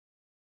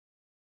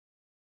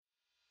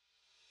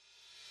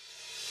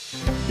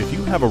If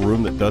you have a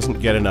room that doesn't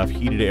get enough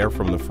heated air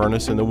from the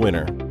furnace in the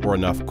winter or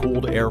enough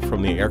cooled air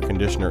from the air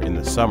conditioner in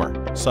the summer,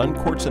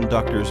 Suncourt's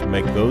inductors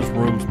make those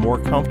rooms more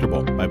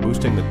comfortable by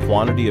boosting the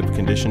quantity of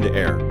conditioned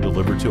air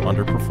delivered to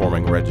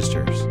underperforming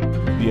registers.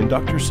 The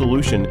inductor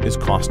solution is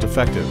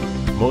cost-effective.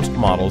 Most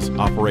models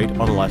operate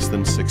on less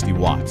than 60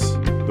 watts.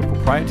 The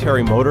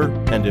proprietary motor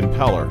and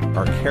impeller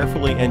are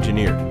carefully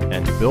engineered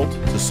and built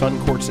to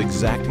Suncourt's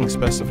exacting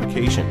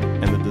specification,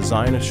 and the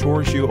design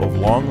assures you of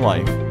long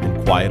life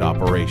and quiet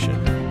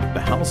operation. The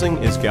housing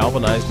is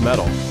galvanized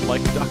metal, like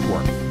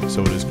ductwork,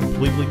 so it is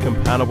completely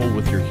compatible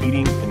with your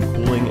heating and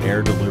cooling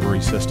air delivery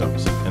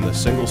systems, and the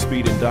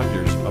single-speed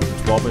inductors up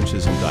to 12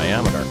 inches in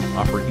diameter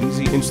offer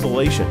easy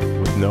installation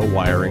with no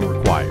wiring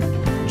required.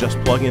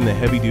 Just plug in the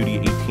heavy-duty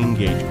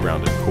 18-gauge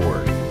grounded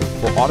cord.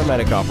 For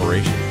automatic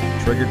operation,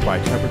 triggered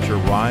by temperature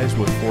rise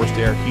with forced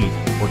air heat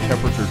or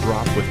temperature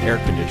drop with air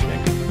conditioning,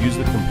 use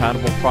the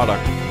compatible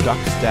product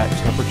DuctStat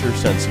temperature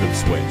sensitive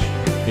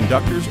switch.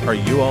 Inductors are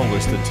UL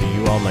listed to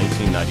UL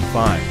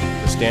 1995,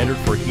 the standard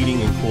for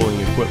heating and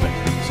cooling equipment,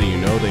 so you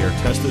know they are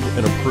tested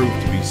and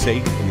approved to be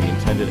safe in the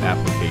intended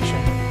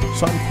application.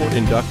 Suncourt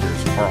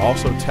inductors are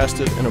also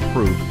tested and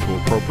approved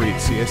to appropriate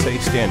CSA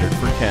standard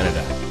for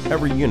Canada.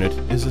 Every unit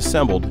is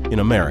assembled in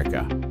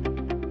America.